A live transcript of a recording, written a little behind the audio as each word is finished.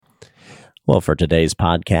Well, for today's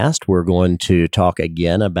podcast, we're going to talk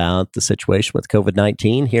again about the situation with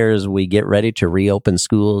COVID-19 here as we get ready to reopen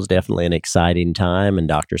schools. Definitely an exciting time. And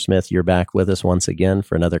Dr. Smith, you're back with us once again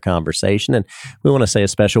for another conversation. And we want to say a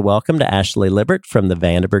special welcome to Ashley Libbert from the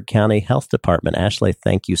Vanderburgh County Health Department. Ashley,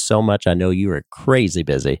 thank you so much. I know you are crazy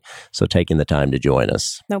busy, so taking the time to join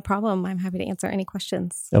us. No problem. I'm happy to answer any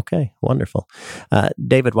questions. Okay, wonderful.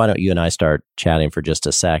 David, why don't you and I start chatting for just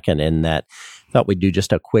a second in that thought we'd do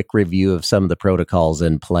just a quick review of some of the protocols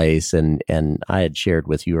in place. And I had shared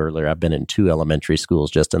with you earlier, I've been in 2 elementary schools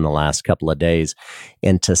just in the last couple of days.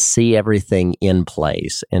 And to see everything in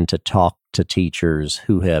place and to talk to teachers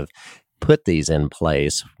who have put these in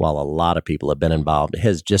place while a lot of people have been involved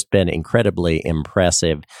has just been incredibly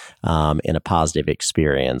impressive and a positive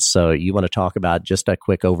experience. So you want to talk about just a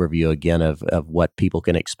quick overview again of what people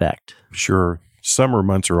can expect? Sure. Summer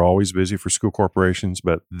months are always busy for school corporations,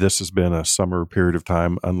 but this has been a summer period of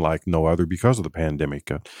time unlike no other because of the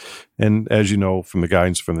pandemic. And as you know, from the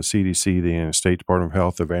guidance from the CDC, the Indiana State Department of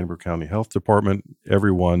Health, the Vanderburgh County Health Department,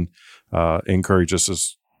 everyone encourages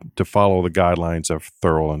us to follow the guidelines of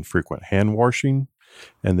thorough and frequent hand washing,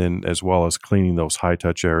 and then as well as cleaning those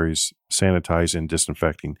high-touch areas, sanitizing and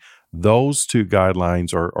disinfecting. Those 2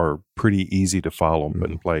 guidelines are pretty easy to follow and put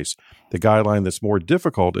in place. The guideline that's more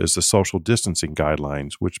difficult is the social distancing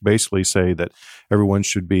guidelines, which basically say that everyone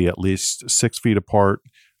should be at least 6 feet apart.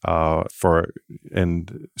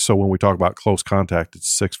 And so when we talk about close contact, it's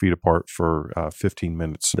 6 feet apart for 15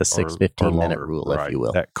 minutes. The 15-minute rule, right, if you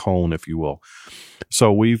will. That cone, if you will.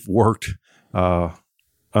 So we've worked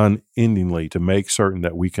unendingly to make certain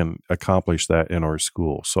that we can accomplish that in our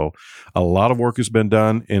school. So a lot of work has been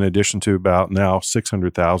done in addition to about now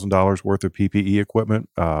 $600,000 worth of PPE equipment.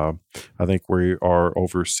 I think we are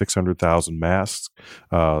over 600,000 masks,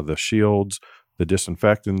 the shields, the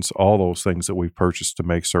disinfectants, all those things that we've purchased to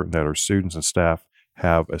make certain that our students and staff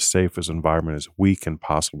have as safe as environment as we can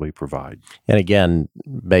possibly provide. And again,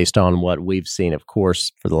 based on what we've seen, of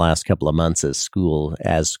course, for the last couple of months as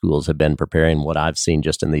schools have been preparing, what I've seen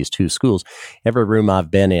just in these 2 schools, every room I've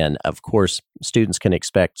been in, of course, students can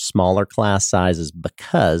expect smaller class sizes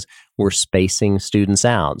because we're spacing students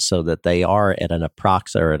out so that they are at an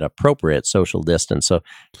appropriate social distance. So,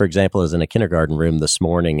 for example, I was in a kindergarten room this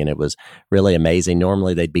morning, and it was really amazing.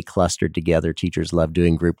 Normally, they'd be clustered together. Teachers love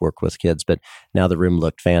doing group work with kids, but now the room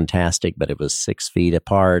looked fantastic, but it was 6 feet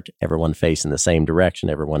apart, everyone facing the same direction.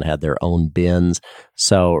 Everyone had their own bins.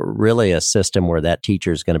 So really a system where that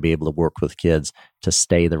teacher is going to be able to work with kids to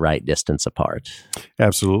stay the right distance apart.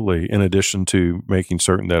 Absolutely. In addition to making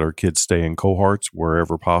certain that our kids stay in cohorts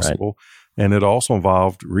wherever possible. Right. And it also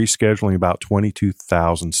involved rescheduling about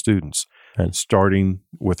 22,000 students and starting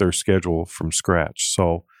with their schedule from scratch.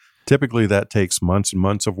 So typically that takes months and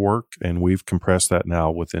months of work, and we've compressed that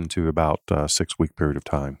now into about a 6-week period of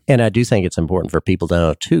time. And I do think it's important for people to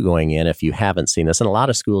know, too, going in, if you haven't seen this, and a lot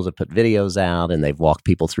of schools have put videos out and they've walked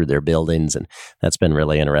people through their buildings, and that's been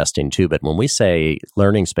really interesting, too. But when we say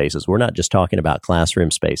learning spaces, we're not just talking about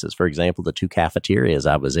classroom spaces. For example, the 2 cafeterias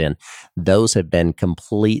I was in, those have been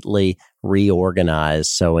completely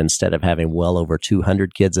reorganized. So instead of having well over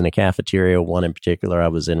 200 kids in a cafeteria, one in particular I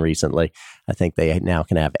was in recently, I think they now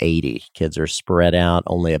can have 80. Kids are spread out.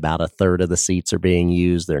 Only about a third of the seats are being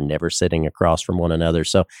used. They're never sitting across from one another.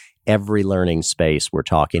 So every learning space we're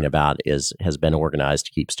talking about has been organized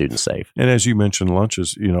to keep students safe. And as you mentioned,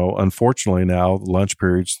 lunches, unfortunately now lunch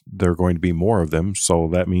periods, there are going to be more of them. So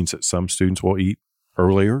that means that some students will eat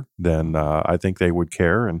earlier than I think they would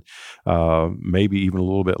care, and maybe even a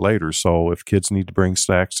little bit later. So if kids need to bring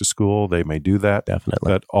snacks to school, they may do that. Definitely.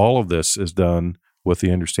 But all of this is done with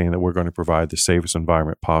the understanding that we're going to provide the safest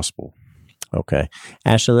environment possible. Okay.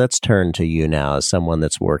 Ashley, let's turn to you now as someone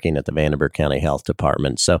that's working at the Vanderburgh County Health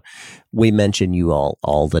Department. So we mention you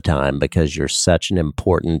all the time because you're such an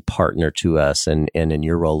important partner to us, and in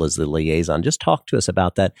your role as the liaison. Just talk to us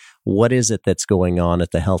about that. What is it that's going on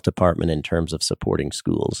at the health department in terms of supporting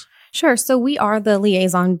schools? Sure. So we are the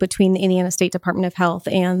liaison between the Indiana State Department of Health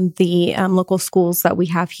and the local schools that we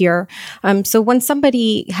have here. So when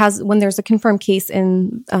there's a confirmed case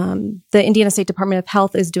in the Indiana State Department of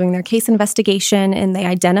Health is doing their case investigation and they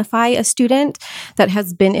identify a student that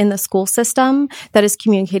has been in the school system, that is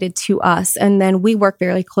communicated to us. And then we work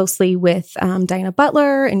very closely with Diana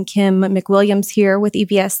Butler and Kim McWilliams here with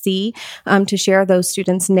EVSC to share those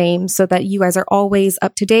students' names so that you guys are always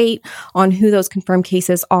up to date on who those confirmed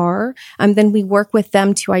cases are. Then we work with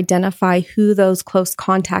them to identify who those close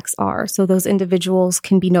contacts are. So those individuals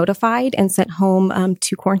can be notified and sent home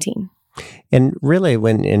to quarantine. And really,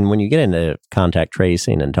 when you get into contact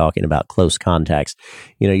tracing and talking about close contacts,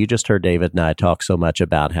 you just heard David and I talk so much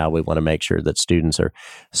about how we want to make sure that students are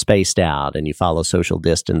spaced out and you follow social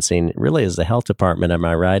distancing. Really, as the health department, am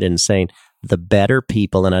I right in saying the better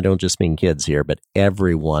people, and I don't just mean kids here, but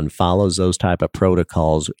everyone follows those type of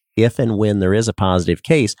protocols, if and when there is a positive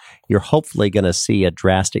case, you're hopefully going to see a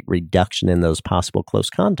drastic reduction in those possible close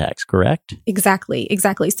contacts, correct? Exactly.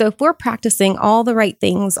 So if we're practicing all the right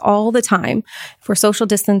things all the time, for social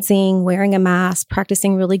distancing, wearing a mask,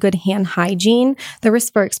 practicing really good hand hygiene, the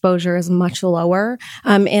risk for exposure is much lower.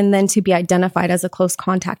 And then to be identified as a close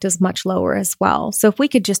contact is much lower as well. So if we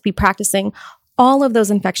could just be practicing all of those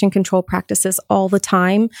infection control practices all the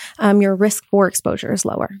time, your risk for exposure is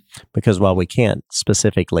lower. Because while we can't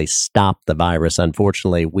specifically stop the virus,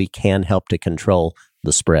 unfortunately, we can help to control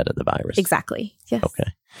the spread of the virus. Exactly. Yes.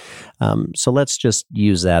 Okay. So let's just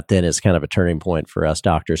use that then as kind of a turning point for us,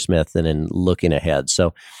 Dr. Smith, and in looking ahead.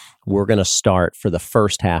 So we're going to start for the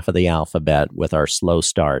first half of the alphabet with our slow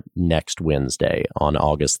start next Wednesday on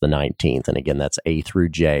August the 19th. And again, that's A through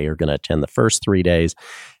J are going to attend the first 3 days.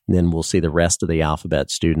 And then we'll see the rest of the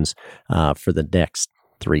alphabet students for the next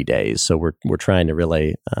 3 days. So we're trying to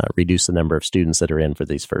really reduce the number of students that are in for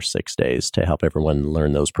these first 6 days to help everyone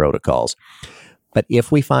learn those protocols. But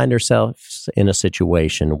if we find ourselves in a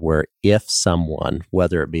situation where if someone,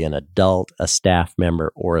 whether it be an adult, a staff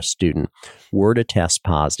member, or a student, were to test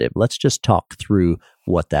positive, let's just talk through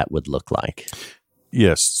what that would look like.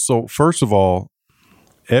 Yes. So first of all,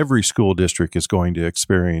 every school district is going to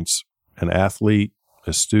experience an athlete,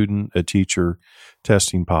 a student, a teacher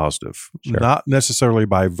testing positive. Sure. Not necessarily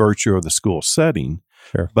by virtue of the school setting,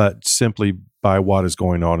 Sure. but simply by what is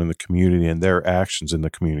going on in the community and their actions in the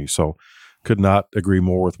community. So could not agree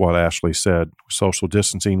more with what Ashley said. Social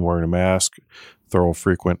distancing, wearing a mask, thorough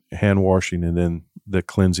frequent hand washing, and then the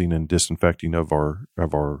cleansing and disinfecting of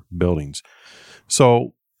our buildings.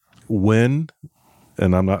 So when,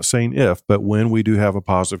 and I'm not saying if, but when we do have a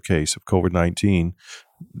positive case of COVID-19,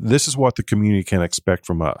 this is what the community can expect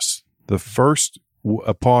from us. The first,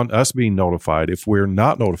 upon us being notified, if we're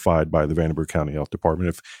not notified by the Vanderburgh County Health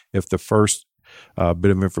Department, if the first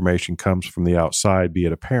bit of information comes from the outside, be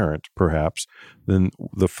it a parent perhaps, then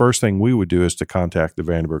the first thing we would do is to contact the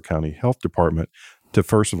Vanderburgh County Health Department to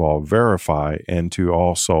first of all verify and to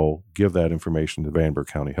also give that information to the Vanderburgh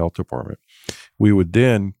County Health Department. We would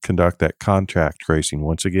then conduct that contact tracing,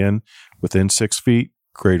 once again, within 6 feet,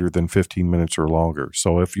 greater than 15 minutes or longer.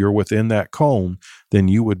 So if you're within that cone, then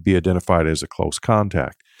you would be identified as a close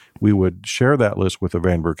contact. We would share that list with the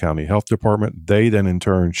Vanderburgh County Health Department. They then in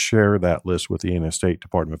turn share that list with the Indiana State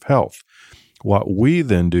Department of Health. What we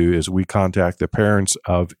then do is we contact the parents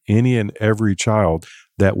of any and every child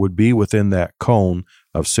that would be within that cone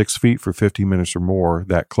of 6 feet for 50 minutes or more,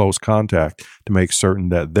 that close contact, to make certain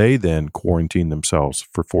that they then quarantine themselves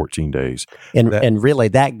for 14 days. And really,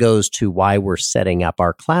 that goes to why we're setting up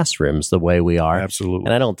our classrooms the way we are. Absolutely.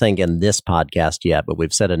 And I don't think in this podcast yet, but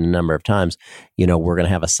we've said it a number of times, we're going to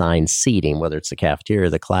have assigned seating, whether it's the cafeteria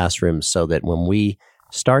or the classroom, so that when we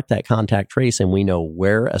start that contact tracing, we know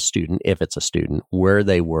where a student, if it's a student, where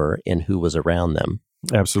they were and who was around them.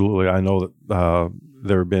 Absolutely. I know that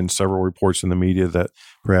there have been several reports in the media that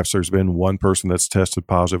perhaps there's been one person that's tested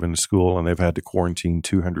positive in the school and they've had to quarantine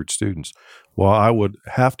 200 students. Well, I would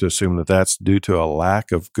have to assume that that's due to a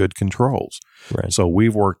lack of good controls. Right. So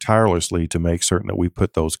we've worked tirelessly to make certain that we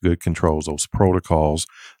put those good controls, those protocols,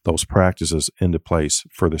 those practices into place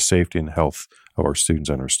for the safety and health of our students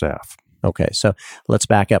and our staff. Okay, so let's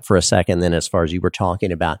back up for a second then as far as you were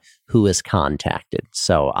talking about who is contacted.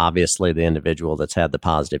 So obviously the individual that's had the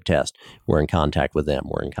positive test, we're in contact with them.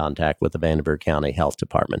 We're in contact with the Vanderburgh County Health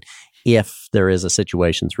Department. If there is a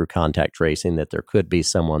situation through contact tracing that there could be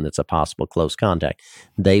someone that's a possible close contact,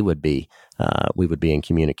 we would be in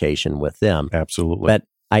communication with them. Absolutely. But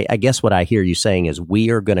I guess what I hear you saying is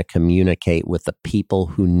we are going to communicate with the people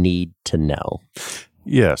who need to know.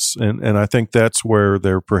 Yes, and I think that's where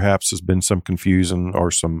there perhaps has been some confusion or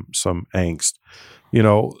some angst.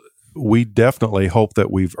 We definitely hope that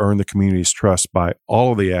we've earned the community's trust by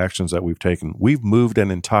all of the actions that we've taken. We've moved an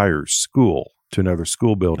entire school to another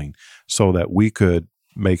school building so that we could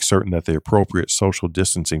make certain that the appropriate social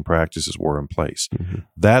distancing practices were in place. Mm-hmm.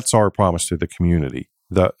 That's our promise to the community.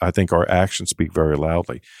 I think our actions speak very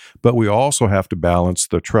loudly. But we also have to balance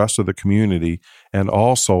the trust of the community and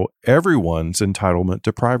also everyone's entitlement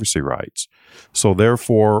to privacy rights. So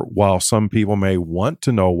therefore, while some people may want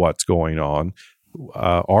to know what's going on,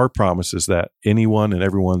 our promise is that anyone and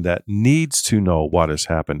everyone that needs to know what has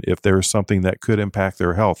happened, if there is something that could impact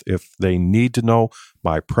their health, if they need to know,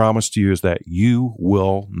 my promise to you is that you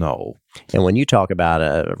will know. And when you talk about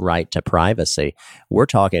a right to privacy, we're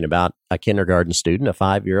talking about a kindergarten student, a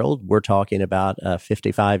 5-year-old. We're talking about a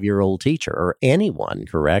 55-year-old teacher or anyone,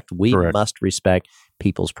 correct? We must respect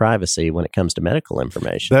people's privacy when it comes to medical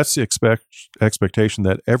information. That's the expectation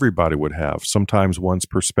that everybody would have. Sometimes one's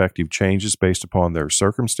perspective changes based upon their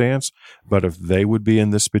circumstance, but if they would be in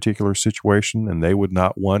this particular situation and they would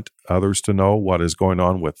not want others to know what is going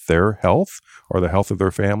on with their health or the health of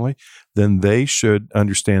their family, then they should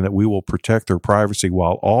understand that we will protect their privacy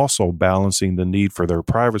while also balancing the need for their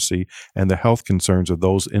privacy and the health concerns of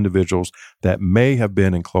those individuals that may have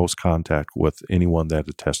been in close contact with anyone that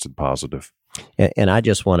had tested positive. And I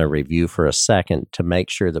just want to review for a second to make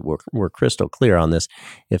sure that we're crystal clear on this.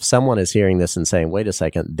 If someone is hearing this and saying, wait a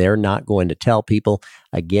second, they're not going to tell people,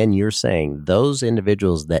 again, you're saying those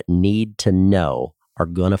individuals that need to know are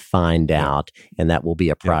going to find out, and that will be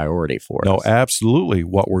a priority for us. No, absolutely.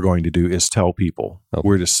 What we're going to do is tell people. Okay.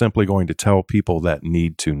 We're just simply going to tell people that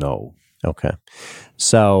need to know. Okay.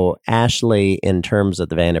 So, Ashley, in terms of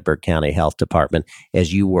the Vanderburgh County Health Department,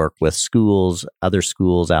 as you work with schools, other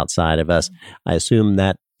schools outside of us, I assume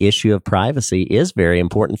that issue of privacy is very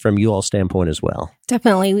important from you all standpoint as well.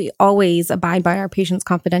 Definitely. We always abide by our patients'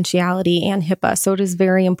 confidentiality and HIPAA. So it is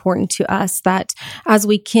very important to us that as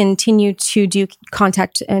we continue to do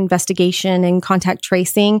contact investigation and contact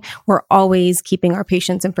tracing, we're always keeping our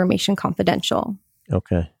patients' information confidential.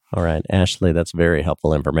 Okay. All right. Ashley, that's very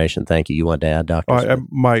helpful information. Thank you. You want to add, Dr. I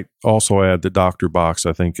might also add that Dr. Box,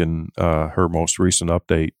 I think in her most recent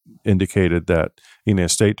update, indicated that Indiana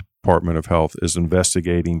State Department of Health is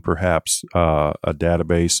investigating perhaps a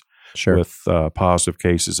database with positive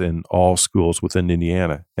cases in all schools within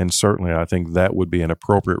Indiana. And certainly I think that would be an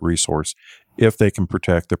appropriate resource if they can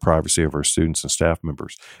protect the privacy of our students and staff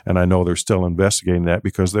members. And I know they're still investigating that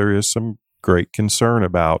because there is some great concern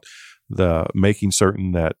about the making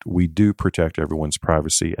certain that we do protect everyone's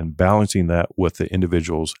privacy and balancing that with the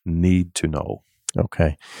individual's need to know.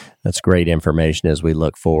 Okay. That's great information as we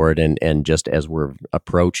look forward and just as we're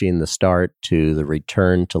approaching the start to the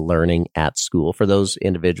return to learning at school for those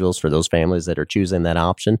individuals, for those families that are choosing that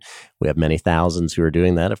option. We have many thousands who are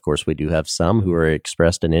doing that. Of course, we do have some who are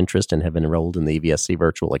expressed an interest and have enrolled in the EVSC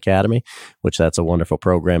Virtual Academy, which that's a wonderful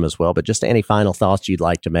program as well. But just any final thoughts you'd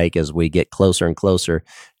like to make as we get closer and closer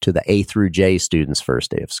to the A through J students'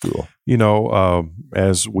 first day of school? You know,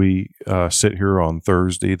 as we sit here on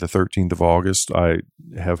Thursday, the 13th of August, I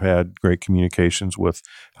have had great communications with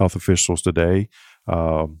health officials today.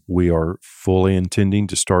 We are fully intending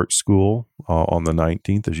to start school on the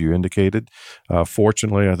 19th, as you indicated.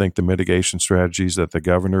 Fortunately, I think the mitigation strategies that the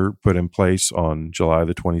governor put in place on July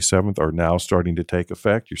the 27th are now starting to take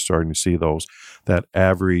effect. You're starting to see that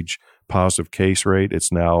average positive case rate.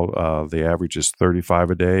 It's now the average is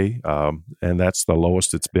 35 a day, and that's the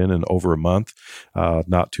lowest it's been in over a month.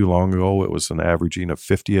 Not too long ago, it was an averaging of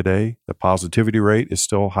 50 a day. The positivity rate is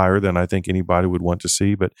still higher than I think anybody would want to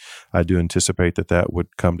see, but I do anticipate that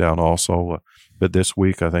would come down also. But this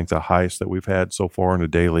week, I think the highest that we've had so far in a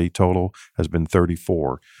daily total has been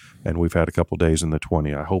 34, and we've had a couple days in the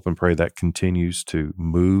 20. I hope and pray that continues to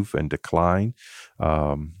move and decline.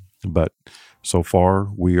 But so far,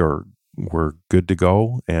 we're good to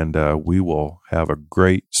go, and we will have a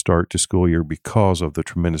great start to school year because of the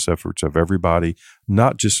tremendous efforts of everybody,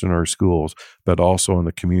 not just in our schools, but also in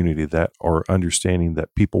the community that are understanding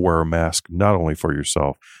that people wear a mask not only for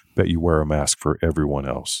yourself, but you wear a mask for everyone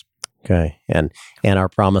else. Okay. And our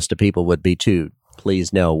promise to people would be to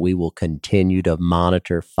please know we will continue to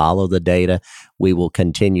monitor, follow the data. We will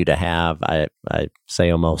continue to have, I say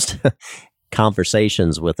almost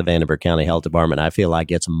conversations with the Vanderburgh County Health Department. I feel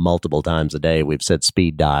like it's multiple times a day. We've said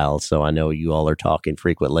speed dial, so I know you all are talking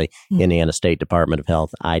frequently. Indiana State Department of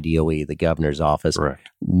Health, IDOE, the governor's office.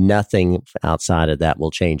 Correct. Nothing outside of that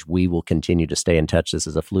will change. We will continue to stay in touch. This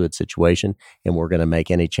is a fluid situation, and we're going to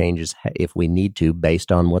make any changes if we need to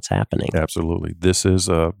based on what's happening. Absolutely. This is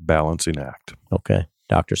a balancing act. Okay.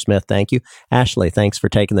 Dr. Smith, thank you. Ashley, thanks for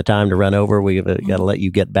taking the time to run over. We've got to let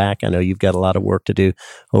you get back. I know you've got a lot of work to do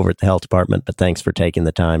over at the health department, but thanks for taking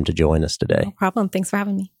the time to join us today. No problem. Thanks for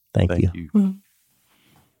having me. Thank you. Mm-hmm.